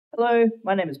Hello,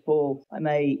 my name is Paul. I'm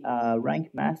a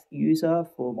Rank Math user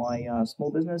for my small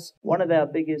business. One of our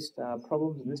biggest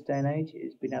problems in this day and age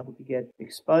is being able to get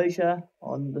exposure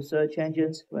on the search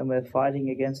engines when we're fighting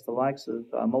against the likes of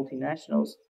multinationals,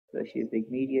 especially big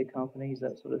media companies,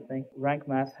 that sort of thing. Rank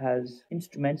Math has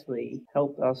instrumentally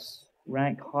helped us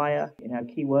rank higher in our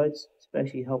keywords,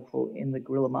 especially helpful in the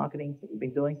guerrilla marketing that we've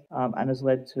been doing, and has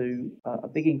led to a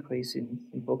big increase in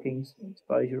bookings and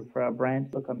exposure for our brand.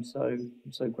 Look, I'm so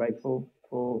grateful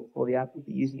for the app. We've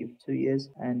been using it for 2 years,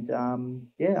 and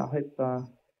I hope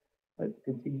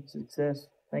continued success.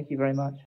 Thank you very much.